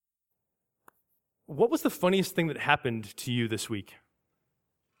what was the funniest thing that happened to you this week?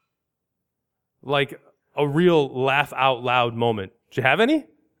 Like a real laugh out loud moment. Did you have any?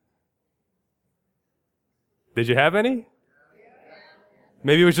 Did you have any?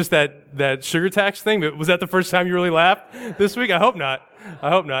 Maybe it was just that sugar tax thing. Was that the first time you really laughed this week? I hope not.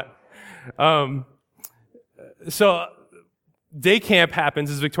 So day camp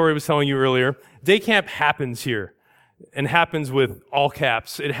happens, as Victoria was telling you earlier. Day camp happens here, and happens with all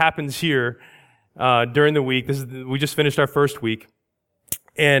caps. It happens here during the week. We just finished our first week,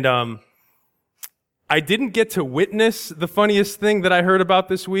 and I didn't get to witness the funniest thing that I heard about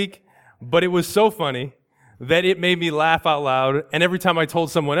this week, but it was so funny that it made me laugh out loud, and every time I told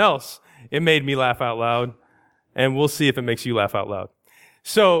someone else, it made me laugh out loud, and we'll see if it makes you laugh out loud.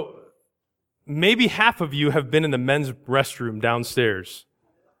 So, maybe half of you have been in the men's restroom downstairs.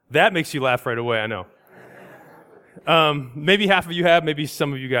 That makes you laugh right away, I know. Maybe half of you have, maybe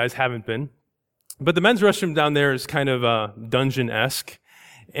some of you guys haven't been. But the men's restroom down there is kind of dungeon-esque,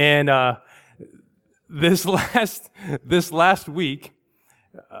 and this last week,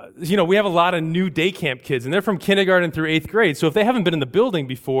 we have a lot of new day camp kids, and they're from kindergarten through 8th grade. So if they haven't been in the building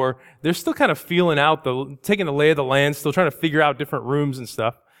before, they're still kind of feeling out, taking the lay of the land, still trying to figure out different rooms and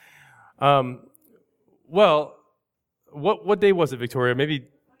stuff. What day was it, Victoria? Maybe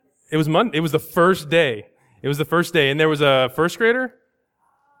it was Monday. It was the first day. And there was a first grader?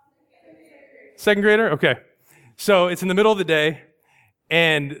 Second grader? Okay. So it's in the middle of the day,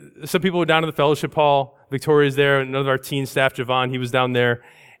 and some people were down in the fellowship hall. Victoria's there, and another of our teen staff, Javon, he was down there,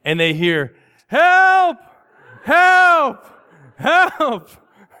 and they hear, "Help! Help! Help!"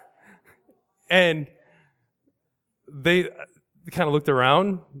 And they kind of looked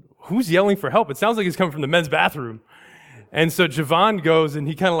around. Who's yelling for help? It sounds like it's coming from the men's bathroom. And so Javon goes, and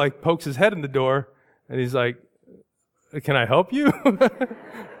he kind of like pokes his head in the door, and he's like, "Can I help you?"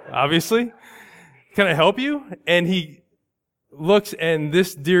 Obviously. "Can I help you?" And he looks, and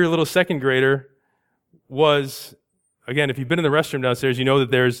this dear little second grader was, again, if you've been in the restroom downstairs, you know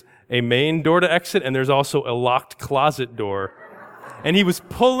that there's a main door to exit, and there's also a locked closet door. And he was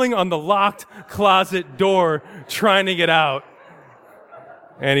pulling on the locked closet door, trying to get out.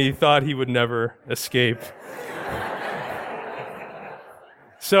 And he thought he would never escape.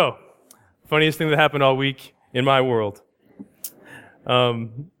 So, funniest thing that happened all week in my world.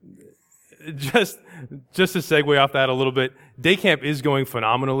 Just to segue off that a little bit, day camp is going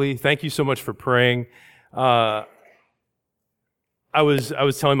phenomenally. Thank you so much for praying. I was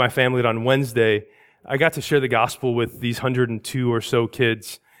telling my family that on Wednesday, I got to share the gospel with these 102 or so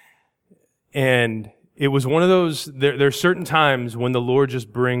kids, and it was one of those, there are certain times when the Lord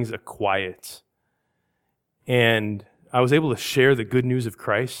just brings a quiet, and I was able to share the good news of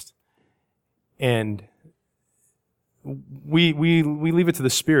Christ, and we leave it to the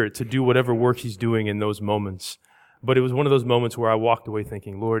Spirit to do whatever work He's doing in those moments. But it was one of those moments where I walked away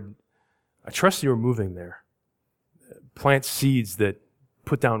thinking, Lord, I trust You're moving there. Plant seeds that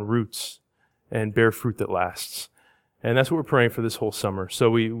put down roots and bear fruit that lasts. And that's what we're praying for this whole summer. So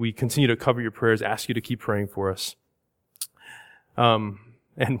we continue to cover your prayers, ask you to keep praying for us.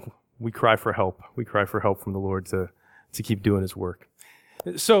 And we cry for help. We cry for help from the Lord to keep doing His work.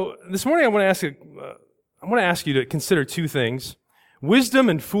 So this morning I want to ask you to consider two things: wisdom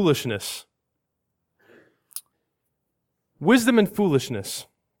and foolishness. Wisdom and foolishness.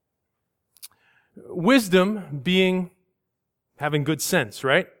 Wisdom being having good sense,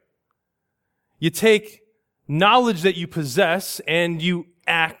 right? You take knowledge that you possess and you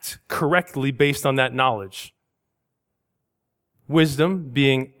act correctly based on that knowledge. Wisdom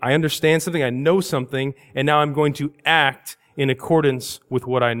being, I understand something, I know something, and now I'm going to act in accordance with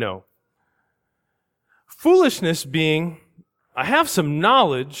what I know. Foolishness being, I have some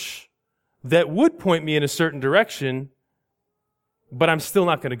knowledge that would point me in a certain direction, but I'm still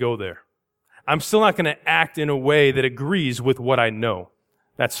not going to go there. I'm still not going to act in a way that agrees with what I know.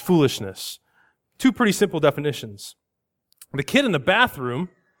 That's foolishness. Two pretty simple definitions. The kid in the bathroom,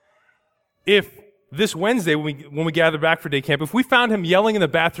 if this Wednesday when we gather back for day camp, if we found him yelling in the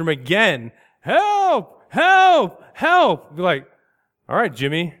bathroom again, "Help! Help! Help!" Be like, "All right,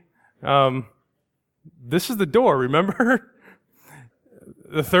 Jimmy, this is the door, remember?"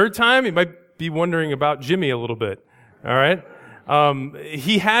 The third time, he might be wondering about Jimmy a little bit, all right?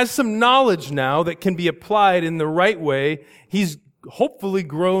 He has some knowledge now that can be applied in the right way. He's hopefully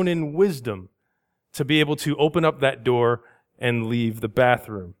grown in wisdom to be able to open up that door and leave the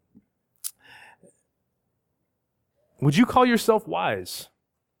bathroom. Would you call yourself wise?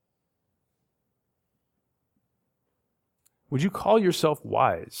 Would you call yourself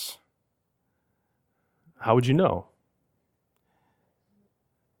wise? How would you know?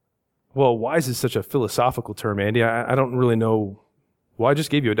 Well, wise is such a philosophical term, Andy. I don't really know. Well, I just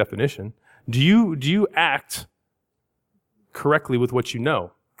gave you a definition. Do you act correctly with what you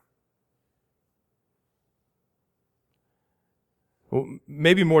know? Well,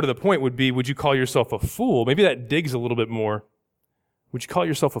 maybe more to the point would be, would you call yourself a fool? Maybe that digs a little bit more. Would you call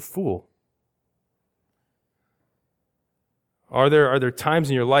yourself a fool? Are there times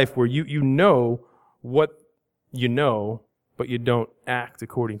in your life where you know what you know, but you don't act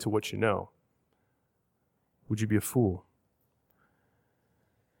according to what you know? Would you be a fool?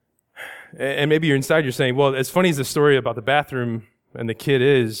 And maybe you're inside, you're saying, well, as funny as the story about the bathroom and the kid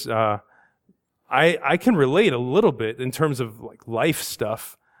is, I can relate a little bit in terms of like life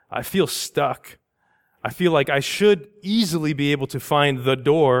stuff. I feel stuck. I feel like I should easily be able to find the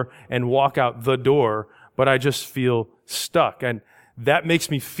door and walk out the door, but I just feel stuck. And that makes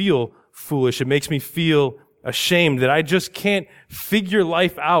me feel foolish. It makes me feel ashamed that I just can't figure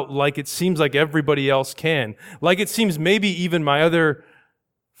life out like it seems like everybody else can. Like it seems maybe even my other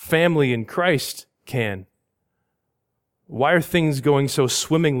family in Christ can. Why are things going so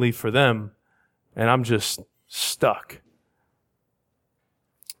swimmingly for them and I'm just stuck?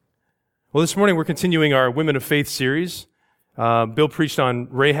 Well, this morning we're continuing our Women of Faith series. Bill preached on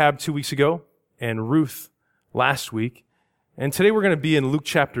Rahab 2 weeks ago and Ruth last week. And today we're going to be in Luke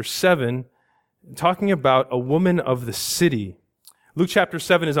chapter 7, talking about a woman of the city. Luke chapter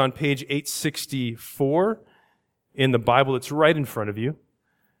 7 is on page 864 in the Bible. It's right in front of you.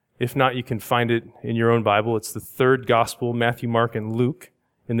 If not, you can find it in your own Bible. It's the third gospel, Matthew, Mark, and Luke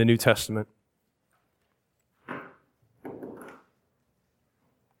in the New Testament.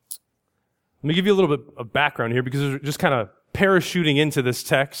 Let me give you a little bit of background here because we're just kind of parachuting into this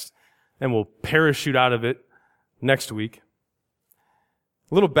text and we'll parachute out of it next week.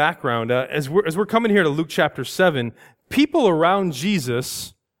 A little background. As we're coming here to Luke chapter 7, people around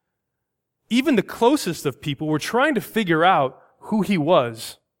Jesus, even the closest of people, were trying to figure out who he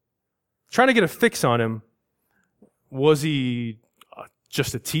was, trying to get a fix on him. Was he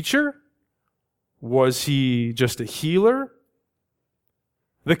just a teacher? Was he just a healer?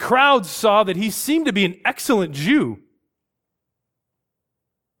 The crowd saw that he seemed to be an excellent Jew.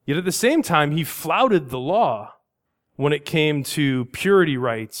 Yet at the same time, he flouted the law when it came to purity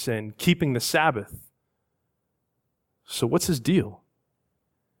rites and keeping the Sabbath. So what's his deal?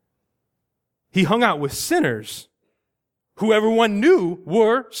 He hung out with sinners, who everyone knew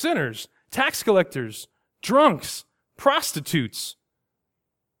were sinners, tax collectors, drunks, prostitutes.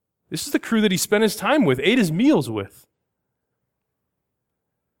 This is the crew that he spent his time with, ate his meals with.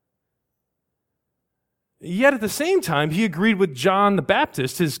 Yet at the same time, he agreed with John the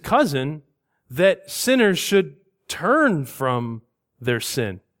Baptist, his cousin, that sinners should turn from their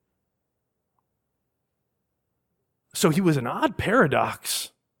sin. So he was an odd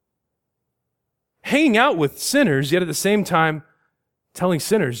paradox. Hanging out with sinners, yet at the same time telling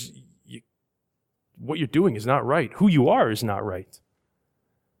sinners, what you're doing is not right. Who you are is not right.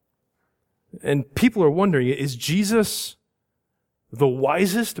 And people are wondering, is Jesus the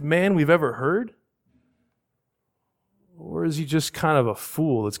wisest man we've ever heard? Or is he just kind of a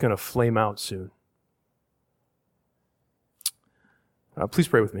fool that's going to flame out soon? Please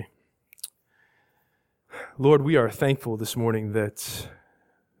pray with me. Lord, we are thankful this morning that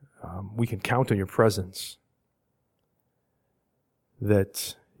we can count on your presence,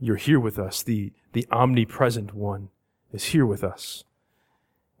 that you're here with us. The omnipresent one is here with us.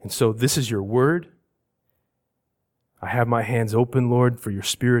 And so this is your word. I have my hands open, Lord, for your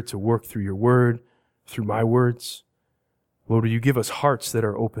Spirit to work through your word, through my words. Lord, will you give us hearts that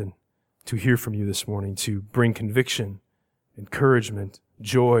are open to hear from you this morning, to bring conviction, encouragement,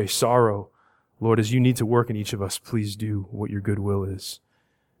 joy, sorrow. Lord, as you need to work in each of us, please do what your good will is.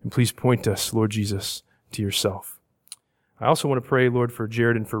 And please point us, Lord Jesus, to yourself. I also want to pray, Lord, for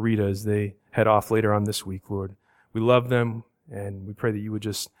Jared and for Rita as they head off later on this week, Lord. We love them, and we pray that you would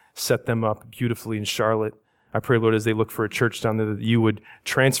just set them up beautifully in Charlotte. I pray, Lord, as they look for a church down there, that you would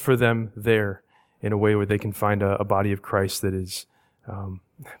transfer them there in a way where they can find a body of Christ that is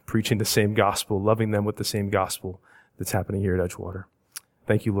preaching the same gospel, loving them with the same gospel that's happening here at Edgewater.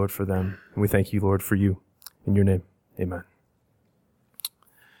 Thank you, Lord, for them. And we thank you, Lord, for you. In your name, amen.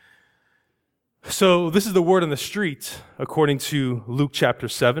 So this is the word on the street, according to Luke chapter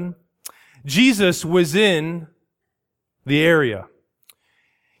 7. Jesus was in the area.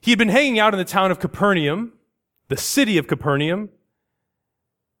 He had been hanging out in the town of Capernaum, the city of Capernaum,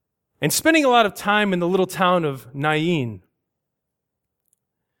 and spending a lot of time in the little town of Nain.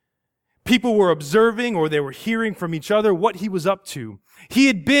 People were observing or they were hearing from each other what he was up to. He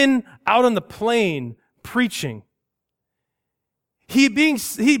had been out on the plain preaching. He'd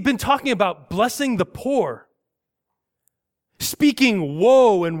been talking about blessing the poor, speaking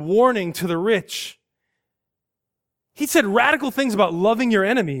woe and warning to the rich. He said radical things about loving your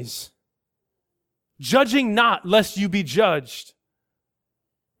enemies, judging not lest you be judged,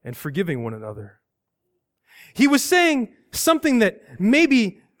 and forgiving one another. He was saying something that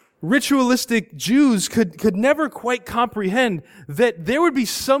maybe ritualistic Jews could never quite comprehend, that there would be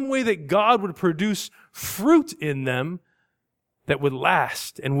some way that God would produce fruit in them that would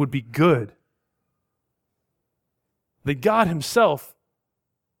last and would be good. That God himself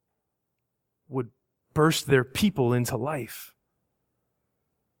would burst their people into life.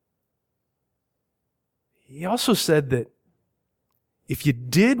 He also said that if you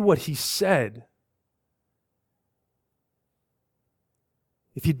did what he said,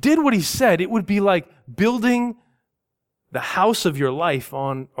 it would be like building the house of your life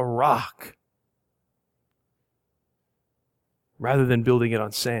on a rock rather than building it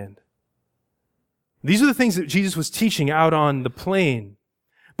on sand. These are the things that Jesus was teaching out on the plain.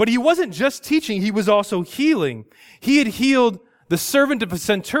 But he wasn't just teaching, he was also healing. He had healed the servant of a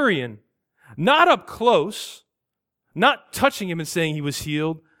centurion, not up close, not touching him and saying he was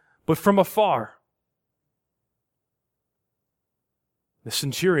healed, but from afar. The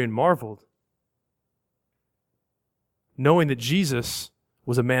centurion marveled, knowing that Jesus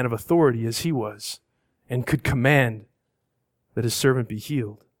was a man of authority as he was, and could command that his servant be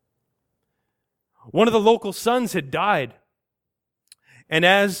healed. One of the local sons had died, and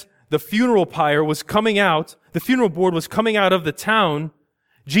as the funeral pyre was coming out, the funeral board was coming out of the town,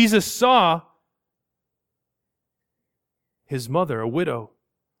 Jesus saw his mother, a widow,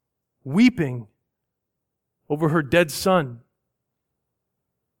 weeping over her dead son.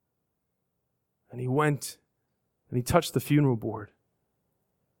 And he went and he touched the funeral board,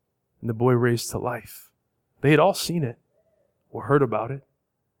 and the boy raised to life. They had all seen it or heard about it.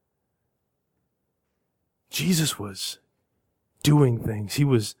 Jesus was doing things. He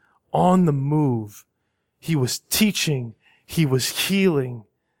was on the move. He was teaching. He was healing.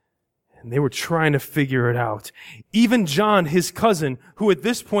 And they were trying to figure it out. Even John, his cousin, who at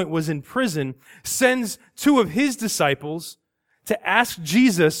this point was in prison, sends two of his disciples to ask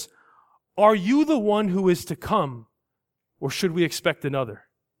Jesus, "Are you the one who is to come, or should we expect another?"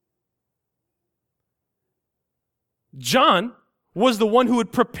 John was the one who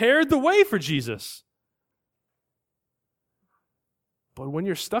had prepared the way for Jesus. But when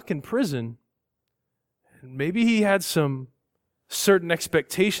you're stuck in prison, and maybe he had some certain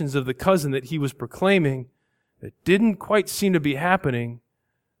expectations of the cousin that he was proclaiming that didn't quite seem to be happening,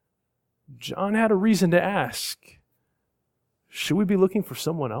 John had a reason to ask, should we be looking for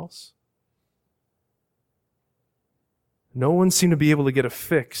someone else? No one seemed to be able to get a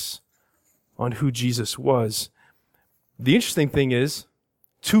fix on who Jesus was. The interesting thing is,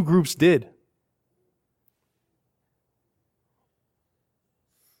 two groups did.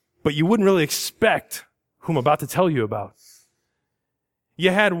 But you wouldn't really expect who I'm about to tell you about. You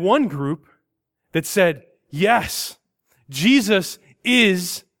had one group that said, yes, Jesus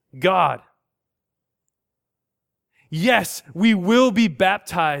is God. Yes, we will be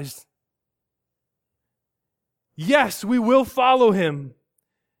baptized. Yes, we will follow him.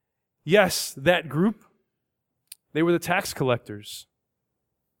 Yes, that group, they were the tax collectors.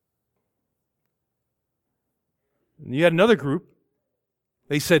 And you had another group.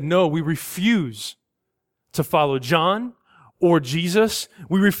 They said, no, we refuse to follow John or Jesus.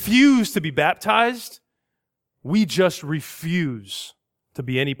 We refuse to be baptized. We just refuse to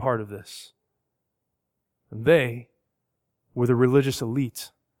be any part of this. And they were the religious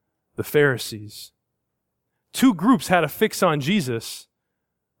elite, the Pharisees. Two groups had a fix on Jesus,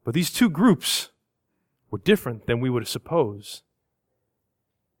 but these two groups were different than we would suppose.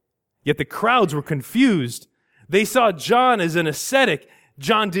 Yet the crowds were confused. They saw John as an ascetic.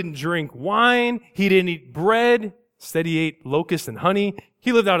 John didn't drink wine. He didn't eat bread. Instead, he ate locusts and honey.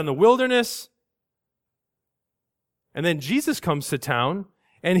 He lived out in the wilderness. And then Jesus comes to town,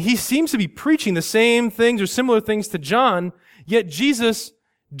 and he seems to be preaching the same things or similar things to John, yet Jesus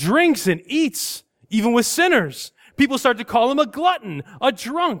drinks and eats even with sinners. People start to call him a glutton, a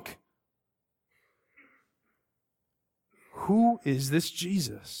drunk. Who is this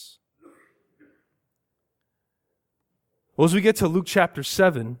Jesus? Well, as we get to Luke chapter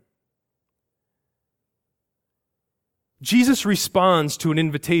 7, Jesus responds to an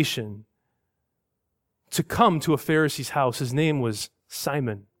invitation to come to a Pharisee's house. His name was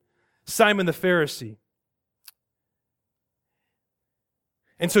Simon. Simon the Pharisee.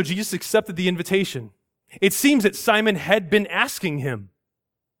 And so Jesus accepted the invitation. It seems that Simon had been asking him.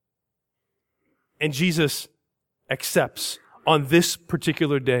 And Jesus accepts on this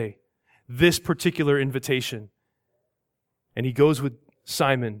particular day, this particular invitation. And he goes with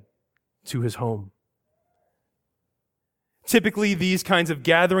Simon to his home. Typically, these kinds of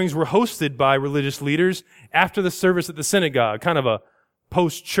gatherings were hosted by religious leaders after the service at the synagogue, kind of a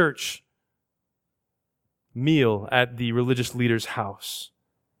post-church meal at the religious leader's house.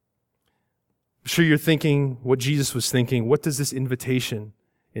 I'm sure you're thinking what Jesus was thinking. What does this invitation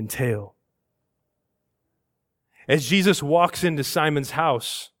entail? As Jesus walks into Simon's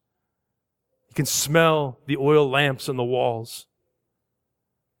house, you can smell the oil lamps on the walls.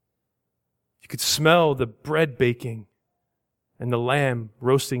 You could smell the bread baking and the lamb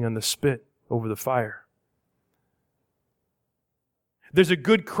roasting on the spit over the fire. There's a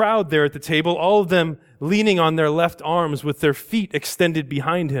good crowd there at the table, all of them leaning on their left arms with their feet extended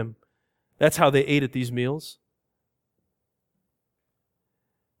behind him. That's how they ate at these meals.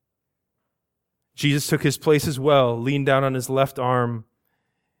 Jesus took his place as well, leaned down on his left arm,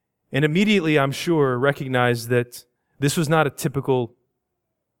 and immediately, I'm sure, recognized that this was not a typical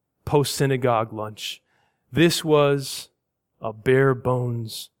post-synagogue lunch. This was a bare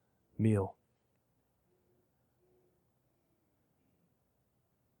bones meal.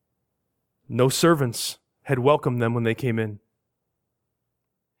 No servants had welcomed them when they came in.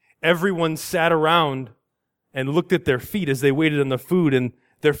 Everyone sat around and looked at their feet as they waited on the food, and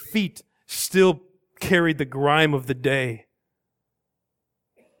their feet still carried the grime of the day.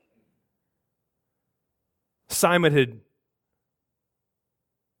 Simon had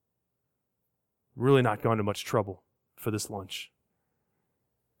really not gone to much trouble for this lunch.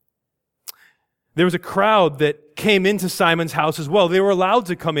 There was a crowd that came into Simon's house as well. They were allowed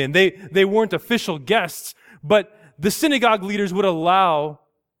to come in. They weren't official guests, but the synagogue leaders would allow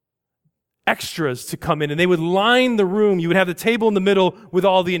extras to come in, and they would line the room. You would have the table in the middle with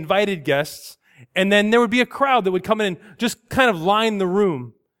all the invited guests, and then there would be a crowd that would come in and just kind of line the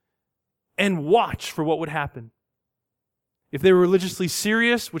room and watch for what would happen. If they were religiously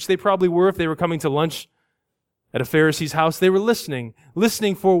serious, which they probably were if they were coming to lunch at a Pharisee's house, they were listening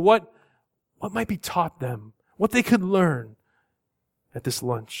for what might be taught them, what they could learn at this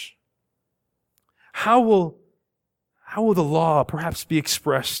lunch. How will the law perhaps be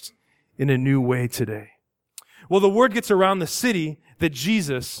expressed in a new way today? Well, the word gets around the city that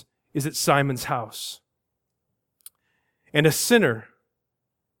Jesus is at Simon's house. And a sinner,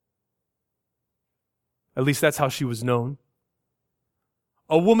 at least that's how she was known,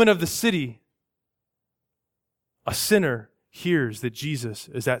 a woman of the city, a sinner, hears that Jesus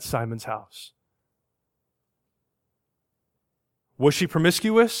is at Simon's house. Was she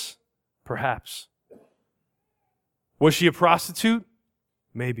promiscuous? Perhaps. Was she a prostitute?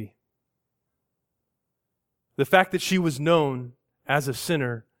 Maybe. The fact that she was known as a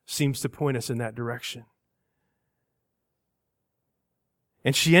sinner seems to point us in that direction.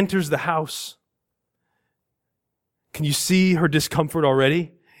 And she enters the house. Can you see her discomfort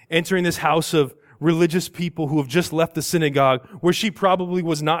already? Entering this house of religious people who have just left the synagogue, where she probably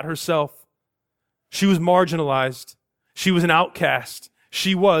was not herself. She was marginalized. She was an outcast.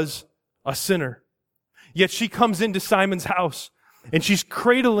 She was a sinner. Yet she comes into Simon's house, and she's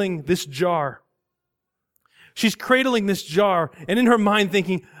cradling this jar. She's cradling this jar, and in her mind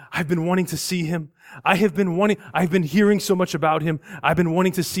thinking, I've been wanting to see him. I've been hearing so much about him. I've been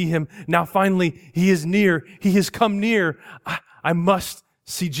wanting to see him. Now finally, he is near. He has come near. I must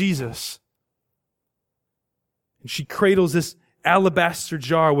see Jesus. And she cradles this alabaster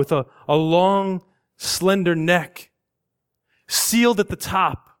jar with a long, slender neck, sealed at the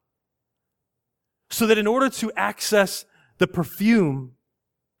top, so that in order to access the perfume,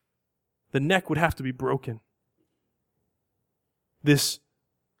 the neck would have to be broken. This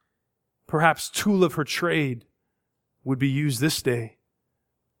perhaps tool of her trade would be used this day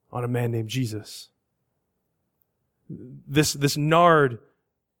on a man named Jesus. This nard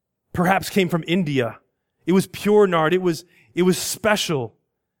perhaps came from India. It was pure nard. It was special.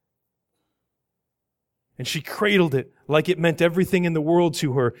 And she cradled it like it meant everything in the world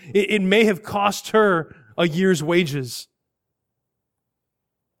to her. It may have cost her a year's wages.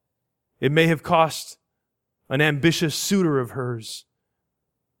 It may have cost an ambitious suitor of hers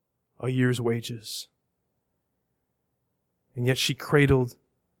a year's wages. And yet she cradled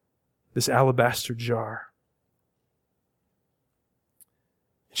this alabaster jar.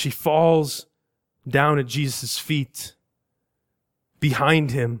 She falls down at Jesus' feet,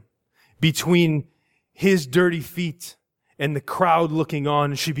 behind him, between his dirty feet and the crowd looking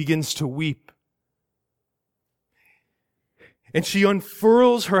on, and she begins to weep. And she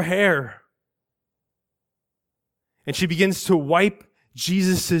unfurls her hair, and she begins to wipe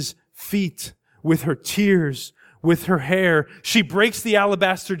Jesus' feet with her tears, with her hair. She breaks the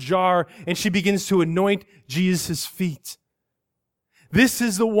alabaster jar and she begins to anoint Jesus' feet. This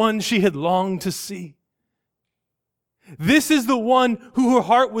is the one she had longed to see. This is the one who her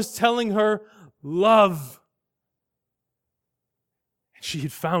heart was telling her, love. And she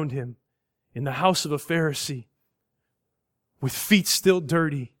had found him in the house of a Pharisee with feet still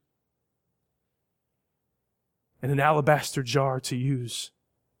dirty and an alabaster jar to use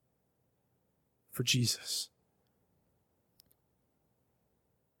for Jesus.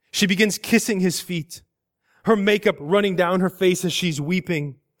 She begins kissing his feet, her makeup running down her face as she's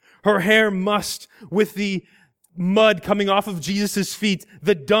weeping, her hair mussed with the mud coming off of Jesus' feet,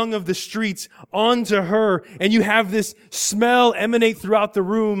 the dung of the streets onto her, and you have this smell emanate throughout the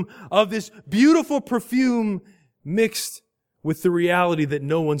room of this beautiful perfume mixed with the reality that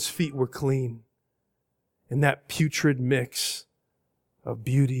no one's feet were clean, and that putrid mix of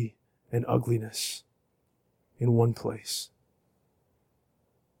beauty and ugliness in one place.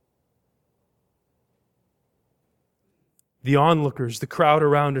 The onlookers, the crowd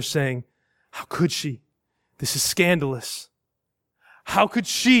around are saying, how could she? This is scandalous. How could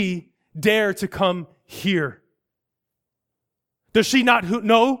she dare to come here? Does she not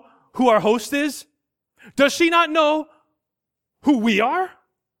know who our host is? Does she not know who we are?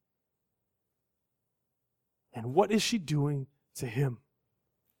 And what is she doing to him?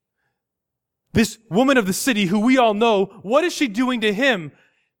 This woman of the city who we all know, what is she doing to him?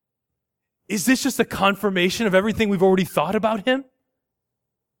 Is this just a confirmation of everything we've already thought about him?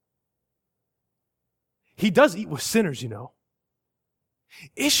 He does eat with sinners, you know.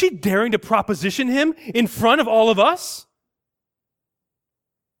 Is she daring to proposition him in front of all of us?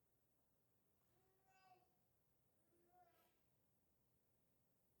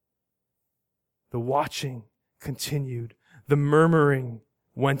 The watching continued. The murmuring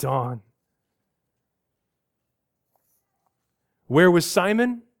went on. Where was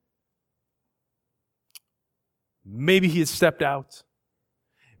Simon? Maybe he had stepped out.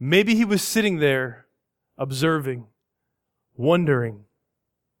 Maybe he was sitting there observing, wondering.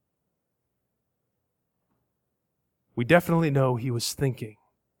 We definitely know he was thinking.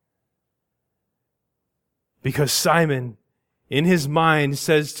 Because Simon, in his mind,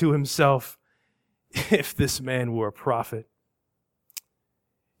 says to himself, if this man were a prophet,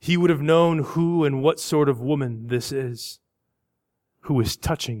 he would have known who and what sort of woman this is who is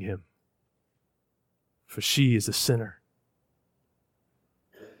touching him. For she is a sinner.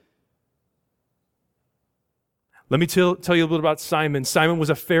 Let me tell you a little about Simon. Simon was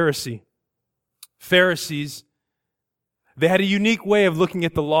a Pharisee. Pharisees, they had a unique way of looking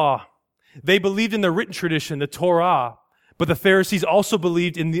at the law. They believed in the written tradition, the Torah, but the Pharisees also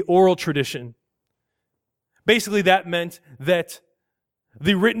believed in the oral tradition. Basically, that meant that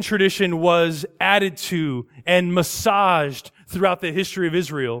the written tradition was added to and massaged throughout the history of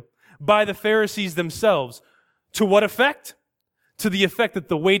Israel by the Pharisees themselves. To what effect? To the effect that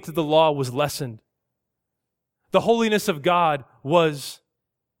the weight of the law was lessened. The holiness of God was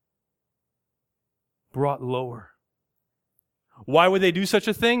brought lower. Why would they do such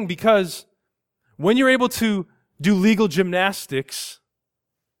a thing? Because when you're able to do legal gymnastics,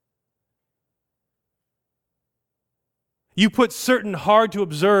 you put certain hard to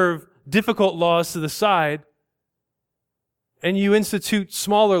observe, difficult laws to the side, and you institute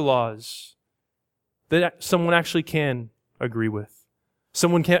smaller laws that someone actually can agree with.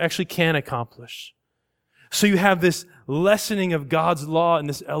 Someone actually can accomplish. So you have this lessening of God's law and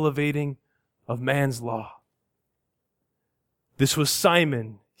this elevating of man's law. This was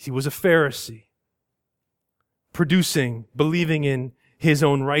Simon. He was a Pharisee, believing in his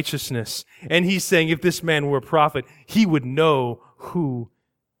own righteousness. And he's saying if this man were a prophet, he would know who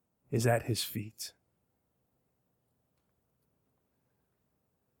is at his feet.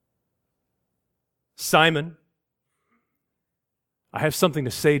 Simon, I have something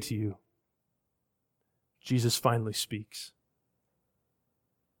to say to you. Jesus finally speaks.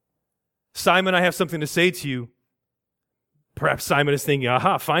 Simon, I have something to say to you. Perhaps Simon is thinking,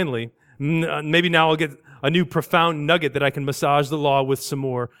 aha, finally. Maybe now I'll get a new profound nugget that I can massage the law with some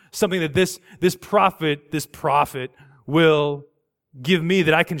more. Something that this prophet will give me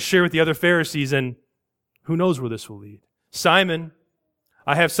that I can share with the other Pharisees, and who knows where this will lead. Simon,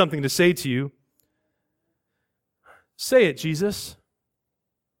 I have something to say to you. Say it, Jesus.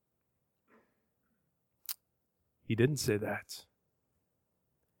 He didn't say that.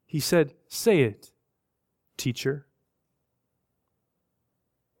 He said, say it, teacher.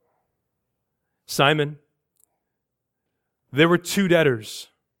 Simon, there were two debtors.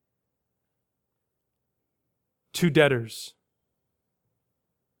 Two debtors.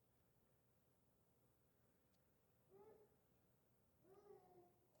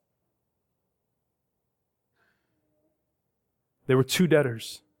 There were two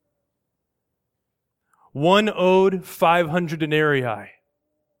debtors. One owed 500 denarii,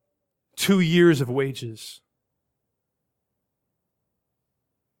 2 years of wages.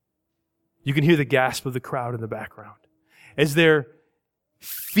 You can hear the gasp of the crowd in the background as they're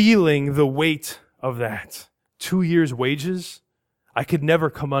feeling the weight of that. 2 years' wages? I could never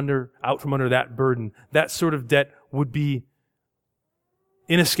come out from under that burden. That sort of debt would be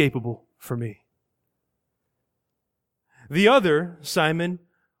inescapable for me. The other, Simon,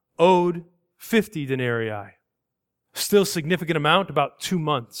 owed 50 denarii. Still significant amount, about 2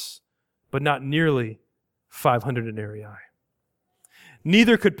 months, but not nearly 500 denarii.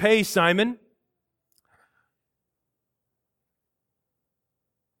 Neither could pay Simon.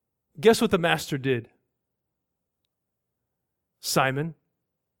 Guess what the master did? Simon,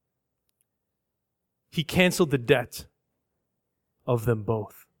 he canceled the debt of them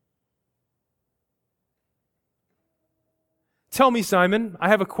both. Tell me, Simon, I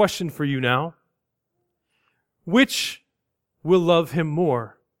have a question for you now. Which will love him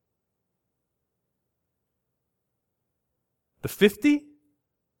more? The 50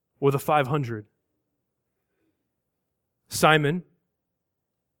 or the 500? Simon,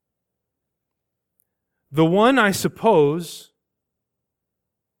 the one, I suppose,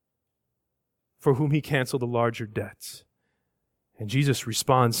 for whom he canceled a larger debt. And Jesus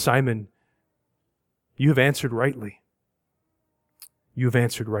responds, Simon, you have answered rightly. You have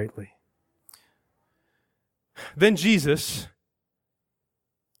answered rightly. Then Jesus,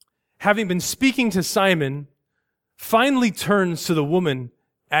 having been speaking to Simon, finally turns to the woman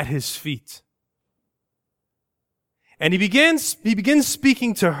at his feet. And he begins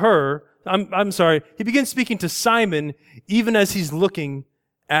speaking to her, he begins speaking to Simon even as he's looking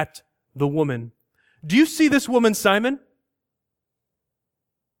at the woman. Do you see this woman, Simon?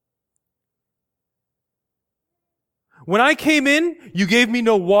 When I came in, you gave me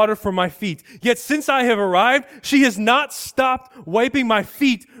no water for my feet. Yet since I have arrived, she has not stopped wiping my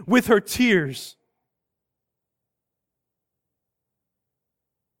feet with her tears.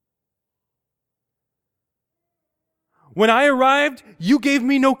 When I arrived, you gave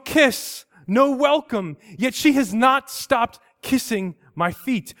me no kiss, no welcome. Yet she has not stopped kissing my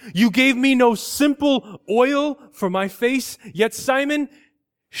feet. You gave me no simple oil for my face. Yet Simon,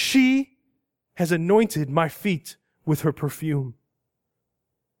 she has anointed my feet with her perfume.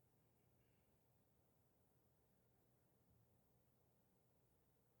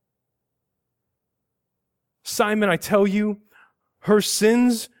 Simon, I tell you, her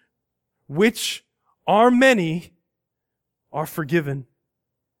sins, which are many, are forgiven.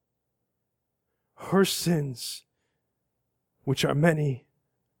 Her sins, which are many,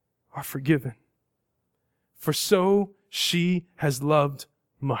 are forgiven. For so she has loved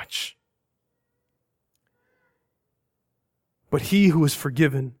much. But he who is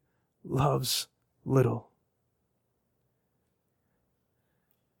forgiven loves little.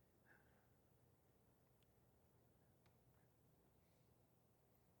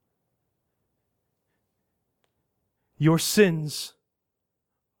 Your sins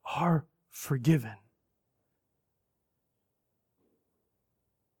are forgiven.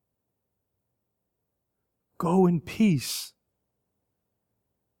 Go in peace.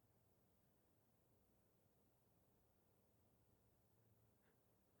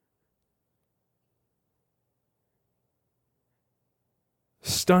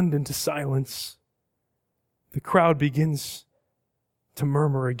 Stunned into silence, the crowd begins to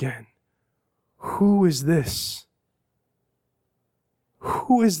murmur again. Who is this?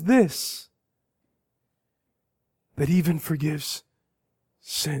 Who is this that even forgives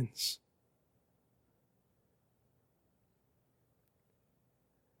sins?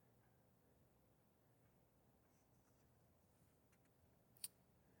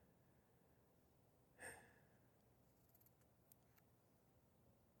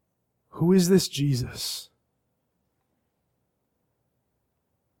 Who is this Jesus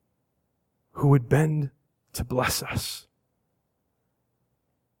who would bend to bless us?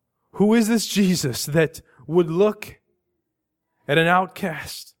 Who is this Jesus that would look at an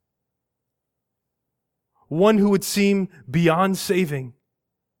outcast, one who would seem beyond saving,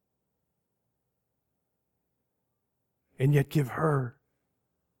 and yet give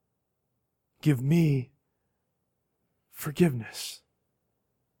me forgiveness?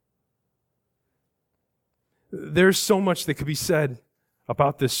 There's so much that could be said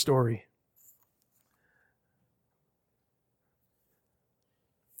about this story.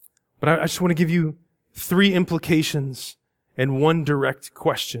 But I just want to give you 3 implications and 1 direct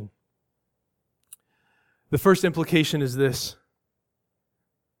question. The first implication is this: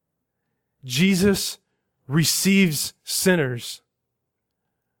 Jesus receives sinners,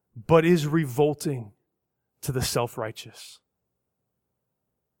 but is revolting to the self-righteous.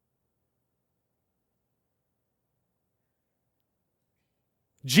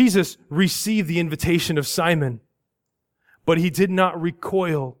 Jesus received the invitation of Simon, but he did not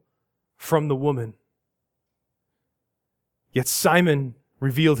recoil from the woman. Yet Simon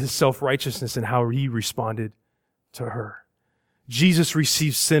revealed his self-righteousness and how he responded to her. Jesus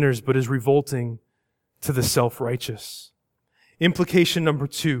receives sinners, but is revolting to the self-righteous. Implication number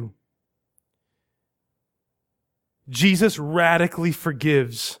 2. Jesus radically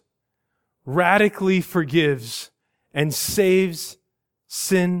forgives and saves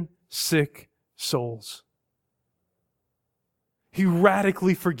sin-sick souls. He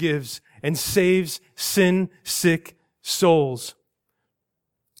radically forgives and saves sin-sick souls.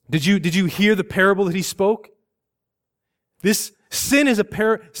 Did you hear the parable that he spoke? This sin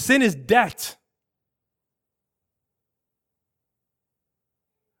is debt.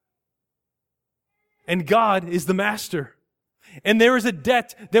 And God is the master. And there is a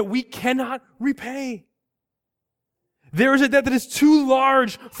debt that we cannot repay. There is a debt that is too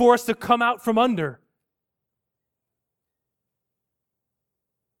large for us to come out from under.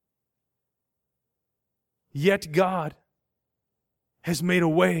 Yet God has made a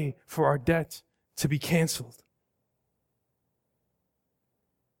way for our debt to be canceled.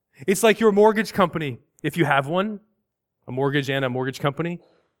 It's like your mortgage company, if you have one, a mortgage and a mortgage company,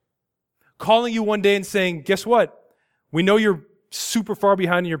 calling you one day and saying, guess what? We know you're super far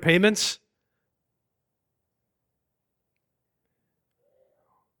behind in your payments.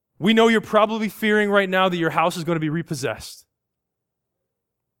 We know you're probably fearing right now that your house is going to be repossessed.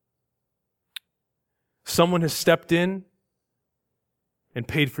 Someone has stepped in and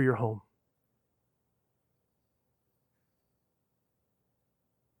paid for your home.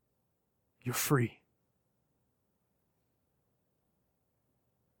 You're free.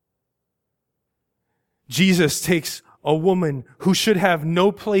 Jesus takes a woman who should have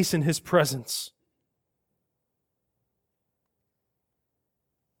no place in his presence.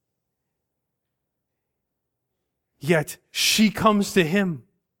 Yet she comes to him,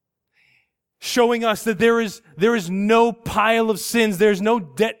 showing us that there is no pile of sins, there's no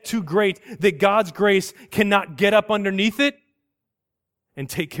debt too great that God's grace cannot get up underneath it and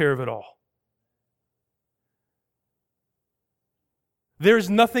take care of it all. There's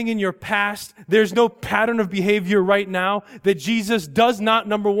nothing in your past, there's no pattern of behavior right now that Jesus does not,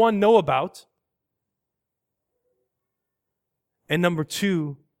 number one, know about. And number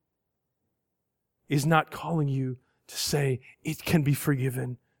two, is not calling you to say it can be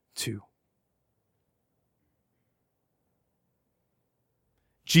forgiven too.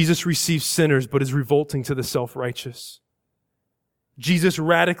 Jesus receives sinners, but is revolting to the self-righteous. Jesus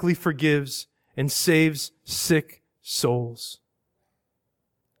radically forgives and saves sick souls.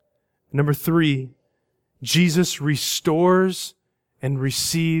 Number 3, Jesus restores and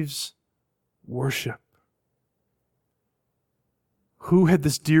receives worship. Who had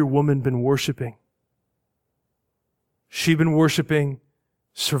this dear woman been worshiping? She'd been worshiping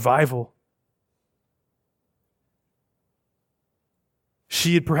survival.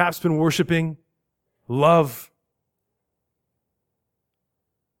 She had perhaps been worshiping love.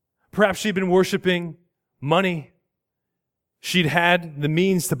 Perhaps she'd been worshiping money. She'd had the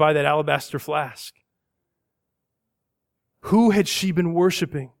means to buy that alabaster flask. Who had she been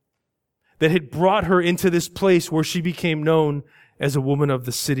worshiping that had brought her into this place where she became known as a woman of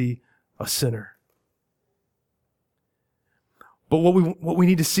the city, a sinner? But what we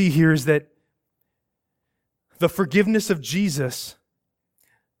need to see here is that the forgiveness of Jesus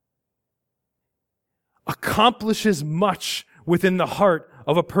accomplishes much within the heart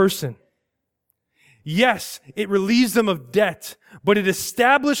of a person. Yes, it relieves them of debt, but it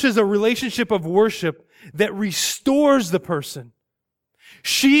establishes a relationship of worship that restores the person.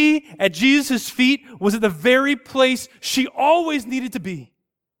 She, at Jesus' feet, was at the very place she always needed to be.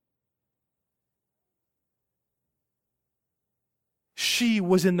 She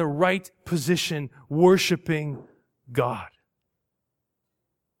was in the right position, worshiping God.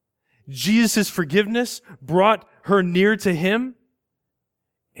 Jesus' forgiveness brought her near to Him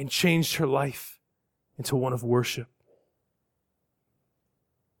and changed her life into one of worship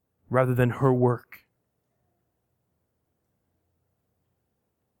rather than her work.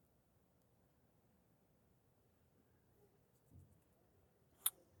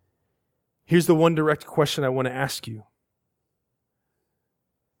 Here's the one direct question I want to ask you.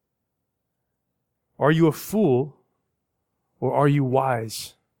 Are you a fool or are you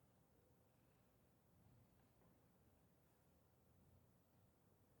wise?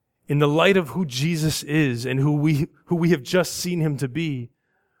 in the light of who Jesus is and who we have just seen him to be,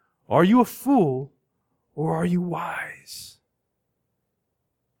 are you a fool or are you wise?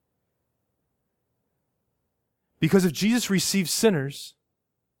 Because if Jesus receives sinners,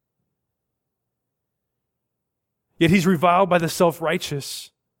 yet he's reviled by the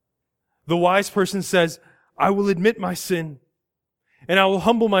self-righteous, the wise person says, I will admit my sin and I will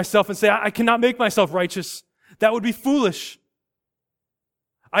humble myself and say, I cannot make myself righteous. That would be foolish.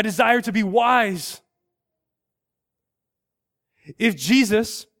 I desire to be wise. If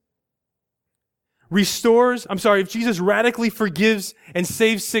Jesus if Jesus radically forgives and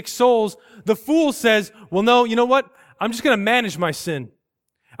saves 6 souls, the fool says, well, no, you know what? I'm just going to manage my sin.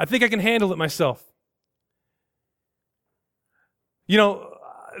 I think I can handle it myself. You know,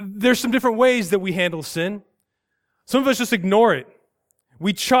 there's some different ways that we handle sin. Some of us just ignore it.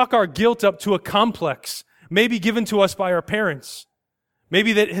 We chalk our guilt up to a complex, maybe given to us by our parents.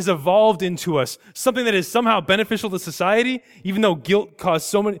 Maybe that has evolved into us, something that is somehow beneficial to society, even though guilt causes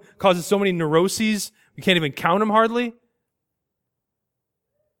so many neuroses, we can't even count them hardly.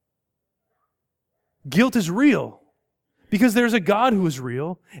 Guilt is real because there's a God who is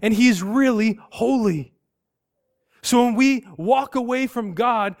real, and he is really holy. So when we walk away from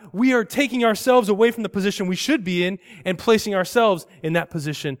God, we are taking ourselves away from the position we should be in and placing ourselves in that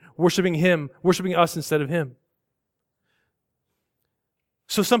position, worshiping him, worshiping us instead of him.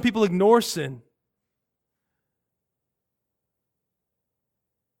 So some people ignore sin.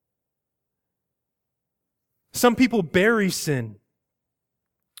 Some people bury sin.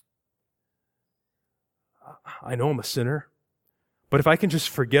 I know I'm a sinner, but if I can just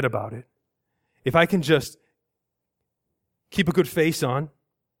forget about it, if I can just keep a good face on,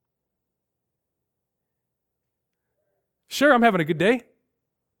 sure, I'm having a good day,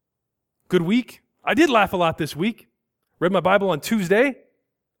 good week. I did laugh a lot this week. Read my Bible on Tuesday.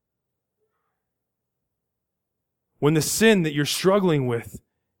 When the sin that you're struggling with,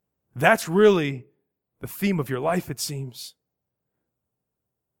 that's really the theme of your life, it seems.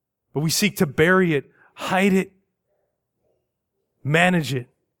 But we seek to bury it, hide it, manage it.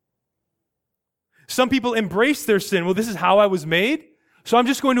 Some people embrace their sin. Well, this is how I was made, so I'm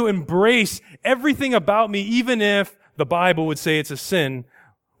just going to embrace everything about me, even if the Bible would say it's a sin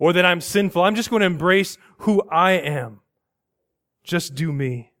or that I'm sinful. I'm just going to embrace who I am. Just do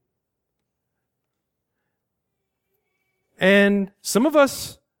me. And some of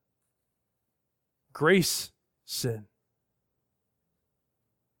us grace sin.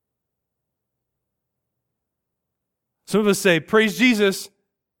 Some of us say, praise Jesus,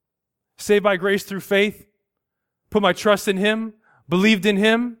 saved by grace through faith, put my trust in him, believed in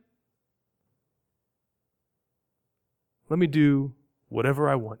him. Let me do whatever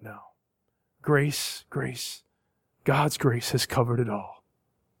I want now. Grace, grace. God's grace has covered it all.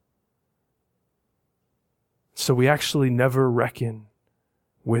 So we actually never reckon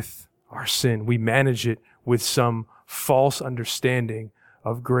with our sin. We manage it with some false understanding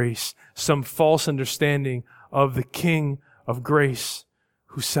of grace, some false understanding of the King of grace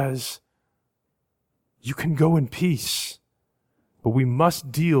who says, you can go in peace, but we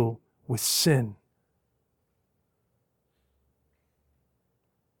must deal with sin.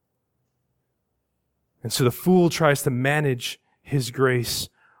 And so the fool tries to manage his grace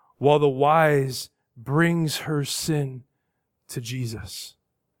while the wise brings her sin to Jesus.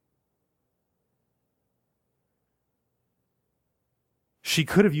 She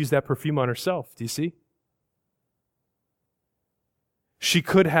could have used that perfume on herself, do you see? She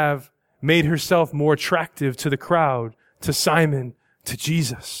could have made herself more attractive to the crowd, to Simon, to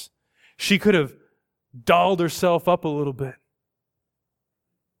Jesus. She could have dolled herself up a little bit.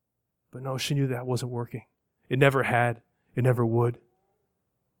 But no, she knew that wasn't working. It never had. It never would.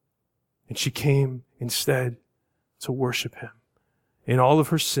 And she came instead to worship him. In all of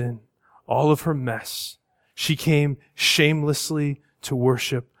her sin, all of her mess, she came shamelessly to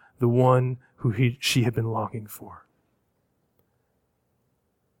worship the one who she had been longing for.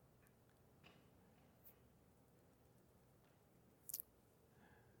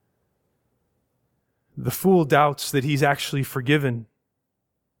 The fool doubts that he's actually forgiven,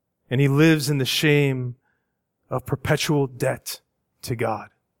 and he lives in the shame of perpetual debt to God.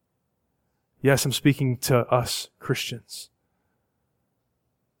 Yes, I'm speaking to us Christians,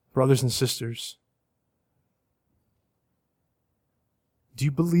 brothers and sisters. Do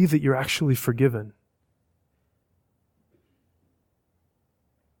you believe that you're actually forgiven?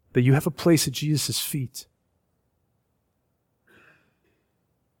 That you have a place at Jesus' feet?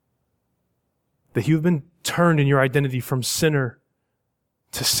 That you've been turned in your identity from sinner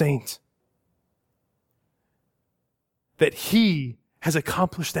to saint? That he has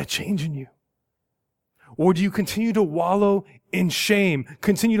accomplished that change in you? Or do you continue to wallow in shame?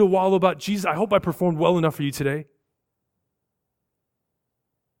 Continue to wallow about, Jesus, I hope I performed well enough for you today.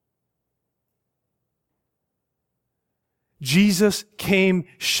 Jesus came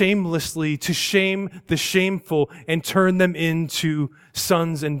shamelessly to shame the shameful and turn them into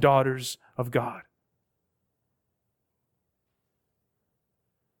sons and daughters of God.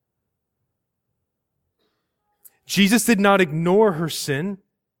 Jesus did not ignore her sin.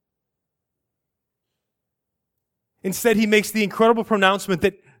 Instead, he makes the incredible pronouncement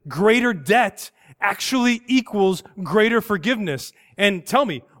that greater debt actually equals greater forgiveness. And tell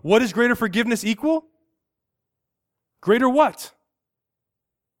me, what does greater forgiveness equal? Greater what?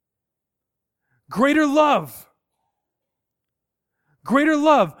 Greater love. Greater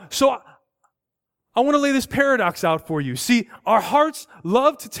love. So I want to lay this paradox out for you. See, our hearts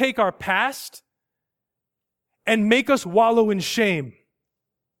love to take our past and make us wallow in shame.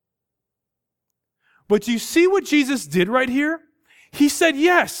 But do you see what Jesus did right here? He said,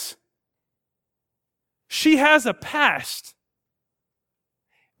 yes, she has a past.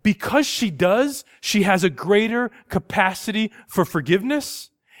 Because she does, she has a greater capacity for forgiveness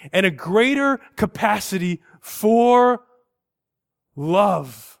and a greater capacity for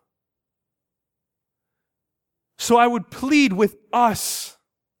love. So I would plead with us,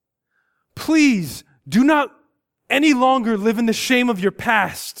 please do not any longer live in the shame of your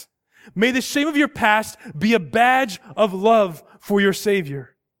past. May the shame of your past be a badge of love for your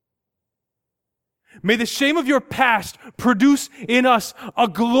Savior. May the shame of your past produce in us a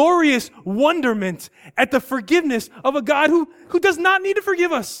glorious wonderment at the forgiveness of a God who does not need to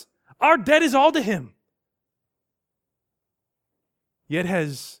forgive us. Our debt is all to Him. Yet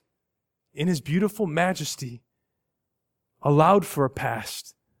has, in His beautiful majesty, allowed for a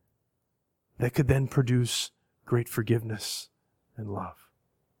past that could then produce great forgiveness and love.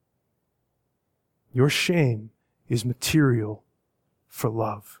 Your shame is material for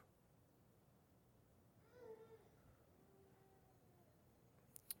love.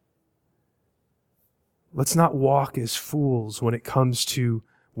 Let's not walk as fools when it comes to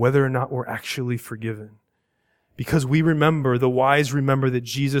whether or not we're actually forgiven. Because we remember, the wise remember that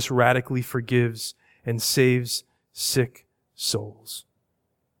Jesus radically forgives and saves sick souls.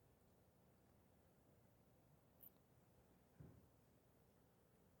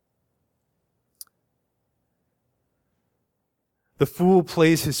 The fool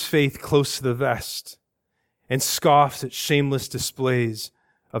plays his faith close to the vest and scoffs at shameless displays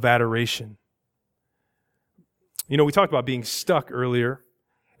of adoration. You know, we talked about being stuck earlier,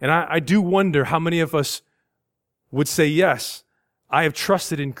 and I do wonder how many of us would say, yes, I have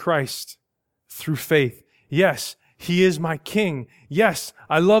trusted in Christ through faith. Yes, He is my King. Yes,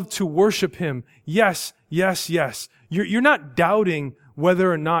 I love to worship Him. Yes, yes, yes. You're not doubting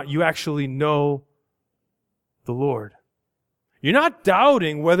whether or not you actually know the Lord. You're not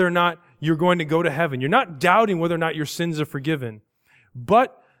doubting whether or not you're going to go to heaven. You're not doubting whether or not your sins are forgiven.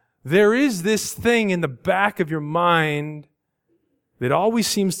 But there is this thing in the back of your mind that always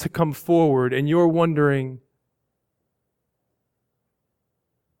seems to come forward, and you're wondering,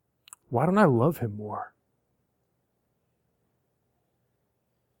 why don't I love Him more?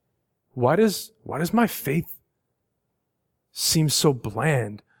 Why does my faith seem so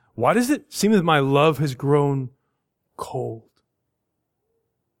bland? Why does it seem that my love has grown cold?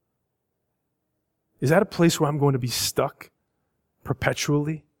 Is that a place where I'm going to be stuck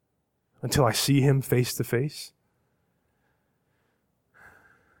perpetually until I see Him face to face?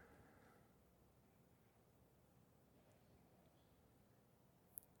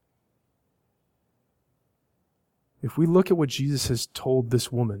 If we look at what Jesus has told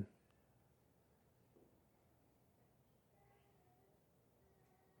this woman,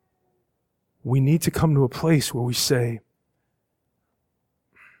 we need to come to a place where we say,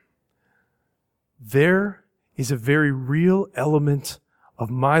 there is a very real element of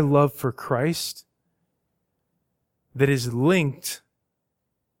my love for Christ that is linked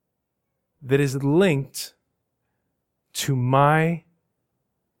to my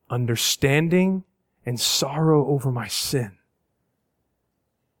understanding and sorrow over my sin.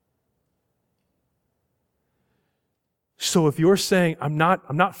 So if you're saying, I'm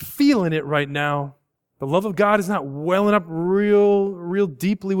not feeling it right now, the love of God is not welling up real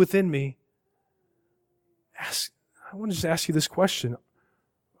deeply within me, I want to just ask you this question.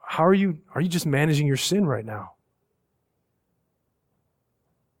 Are you just managing your sin right now?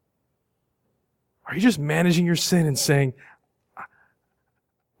 Are you just managing your sin and saying,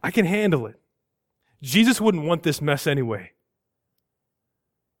 I can handle it? Jesus wouldn't want this mess anyway.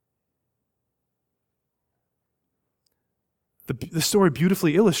 The story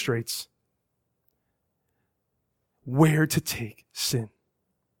beautifully illustrates where to take sin.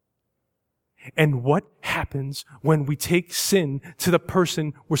 And what happens when we take sin to the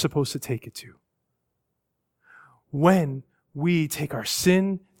person we're supposed to take it to? When we take our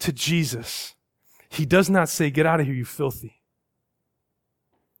sin to Jesus, He does not say, get out of here, you filthy.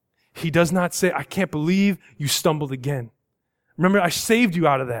 He does not say, I can't believe you stumbled again. Remember, I saved you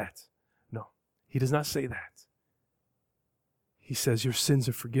out of that. No, He does not say that. He says, your sins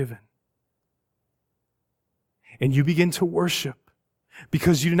are forgiven. And you begin to worship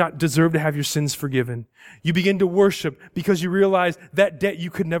because you do not deserve to have your sins forgiven. You begin to worship because you realize that debt you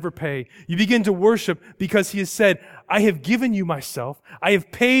could never pay. You begin to worship because He has said, I have given you myself. I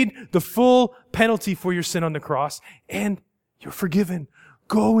have paid the full penalty for your sin on the cross, and you're forgiven.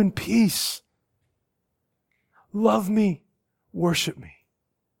 Go in peace. Love me. Worship me.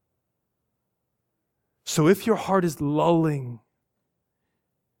 So if your heart is lulling,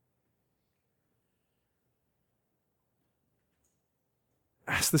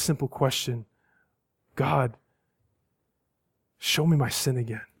 ask the simple question, God, show me my sin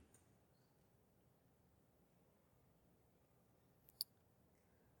again.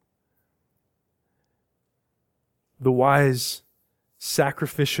 The wise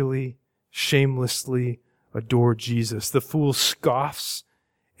sacrificially, shamelessly adore Jesus. The fool scoffs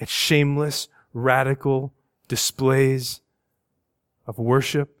at shameless, radical displays of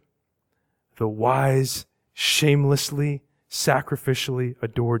worship. The wise shamelessly, sacrificially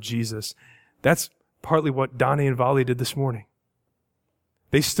adore Jesus. That's partly what Donnie and Vali did this morning.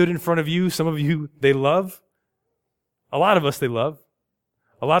 They stood in front of you. Some of you they love. A lot of us they love.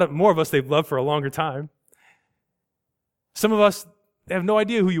 More of us they've loved for a longer time. Some of us they have no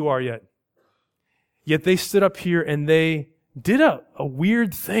idea who you are yet. Yet they stood up here and they did a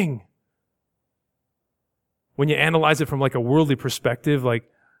weird thing. When you analyze it from like a worldly perspective, like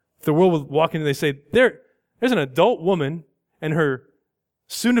if the world would walk in and they say, there's an adult woman and her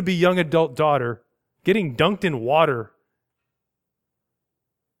soon-to-be young adult daughter getting dunked in water.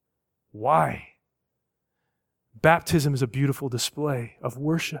 Why? Baptism is a beautiful display of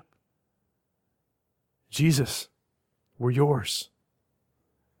worship. Jesus, we're yours.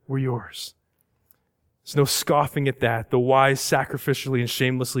 We're yours. There's no scoffing at that. The wise sacrificially and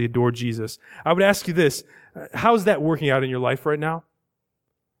shamelessly adore Jesus. I would ask you this, how's that working out in your life right now?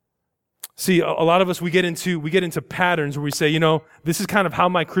 See, a lot of us, we get into patterns where we say, this is kind of how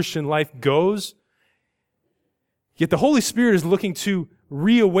my Christian life goes. Yet the Holy Spirit is looking to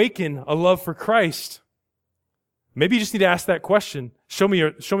reawaken a love for Christ. Maybe you just need to ask that question. Show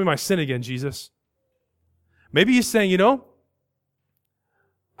me my sin again, Jesus. Maybe He's saying,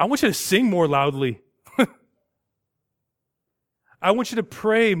 I want you to sing more loudly. I want you to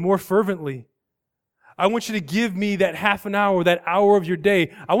pray more fervently. I want you to give me that half an hour, that hour of your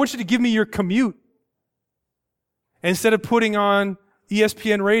day. I want you to give me your commute. Instead of putting on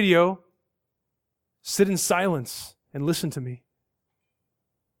ESPN radio, sit in silence and listen to me.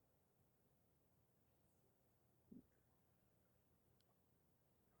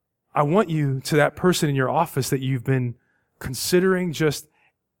 I want you to that person in your office that you've been considering just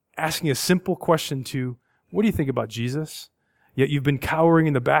asking a simple question to, what do you think about Jesus? Yet you've been cowering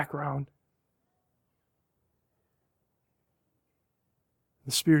in the background.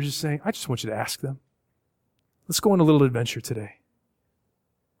 The Spirit is saying, I just want you to ask them. Let's go on a little adventure today.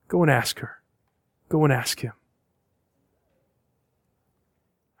 Go and ask her. Go and ask him.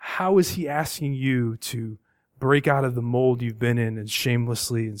 How is He asking you to break out of the mold you've been in and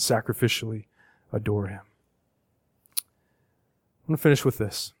shamelessly and sacrificially adore Him? I'm going to finish with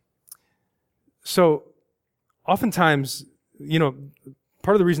this. So, oftentimes,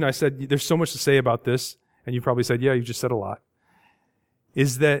 part of the reason I said there's so much to say about this, and you probably said, yeah, you just said a lot,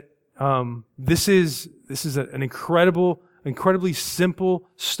 is that this is an incredibly simple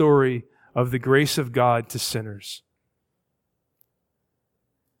story of the grace of God to sinners.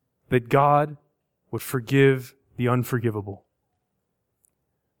 That God would forgive the unforgivable.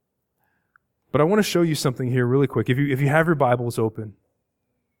 But I want to show you something here really quick. If you have your Bibles open,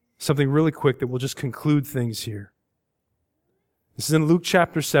 something really quick that will just conclude things here. This is in Luke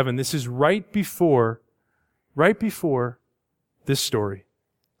chapter 7. This is right before this story.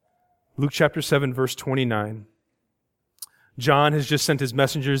 Luke chapter 7, verse 29. John has just sent his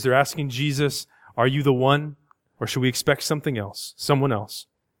messengers. They're asking Jesus, are you the one? Or should we expect something else, someone else?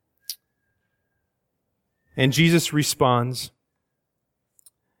 And Jesus responds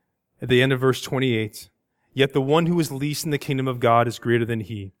at the end of verse 28, yet the one who is least in the kingdom of God is greater than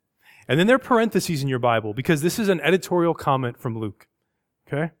he. And then there are parentheses in your Bible because this is an editorial comment from Luke.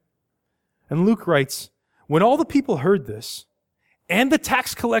 Okay? And Luke writes, when all the people heard this, and the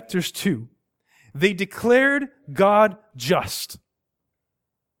tax collectors too. They declared God just.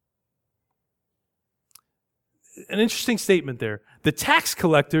 An interesting statement there. The tax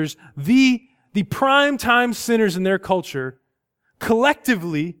collectors, the prime time sinners in their culture,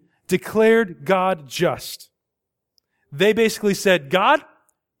 collectively declared God just. They basically said, God,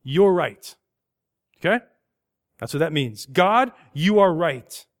 you're right. Okay? That's what that means. God, you are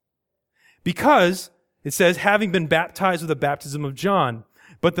right. Because it says, having been baptized with the baptism of John.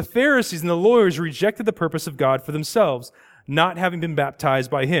 But the Pharisees and the lawyers rejected the purpose of God for themselves, not having been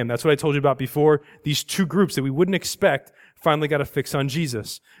baptized by him. That's what I told you about before. These two groups that we wouldn't expect finally got a fix on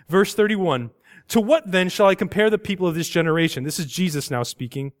Jesus. Verse 31, to what then shall I compare the people of this generation? This is Jesus now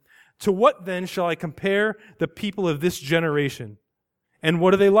speaking. To what then shall I compare the people of this generation? And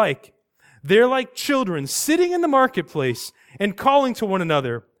what are they like? They're like children sitting in the marketplace and calling to one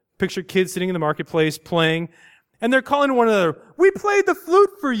another. Picture kids sitting in the marketplace playing, and they're calling to one another, we played the flute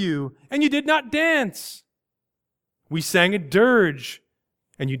for you, and you did not dance. We sang a dirge,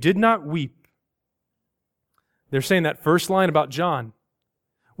 and you did not weep. They're saying that first line about John.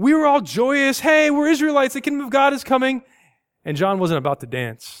 We were all joyous. Hey, we're Israelites. The kingdom of God is coming. And John wasn't about to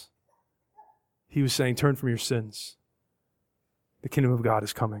dance. He was saying, turn from your sins. The kingdom of God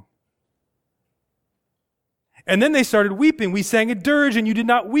is coming. And then they started weeping. We sang a dirge and you did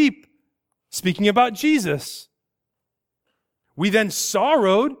not weep. Speaking about Jesus. We then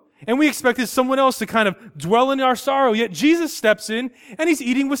sorrowed and we expected someone else to kind of dwell in our sorrow. Yet Jesus steps in and he's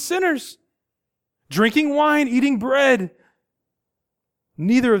eating with sinners. Drinking wine, eating bread.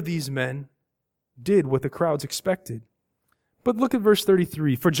 Neither of these men did what the crowds expected. But look at verse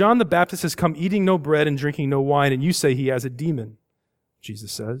 33. For John the Baptist has come eating no bread and drinking no wine, and you say he has a demon,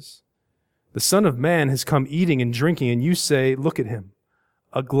 Jesus says. The Son of Man has come eating and drinking, and you say, look at him,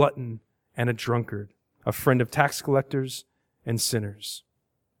 a glutton and a drunkard, a friend of tax collectors and sinners.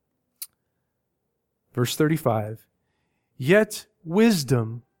 Verse 35, yet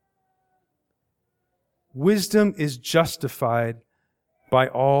wisdom is justified by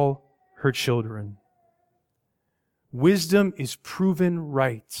all her children. Wisdom is proven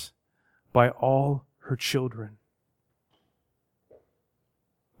right by all her children.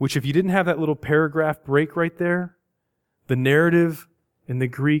 Which, if you didn't have that little paragraph break right there, the narrative in the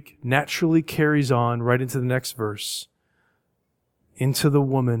Greek naturally carries on right into the next verse. Into the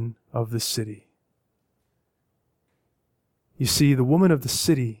woman of the city. You see, the woman of the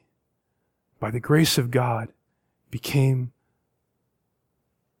city, by the grace of God, became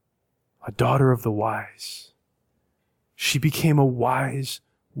a daughter of the wise. She became a wise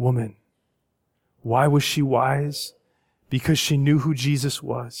woman. Why was she wise? Because she knew who Jesus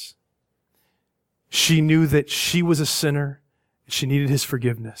was. She knew that she was a sinner and she needed his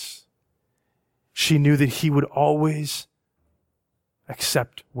forgiveness. She knew that he would always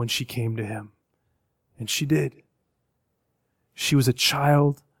accept when she came to him. And she did. She was a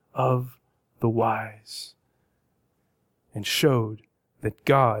child of the wise and showed that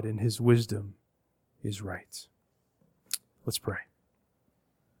God in his wisdom is right. Let's pray.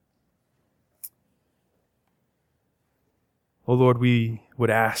 Oh Lord, we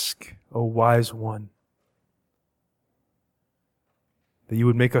would ask, O wise one, that you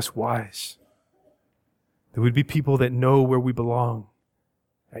would make us wise, that we'd be people that know where we belong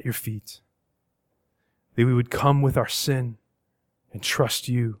at your feet, that we would come with our sin and trust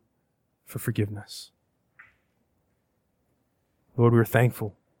you for forgiveness. Lord, we are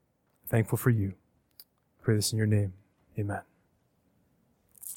thankful for you. I pray this in your name. Amen.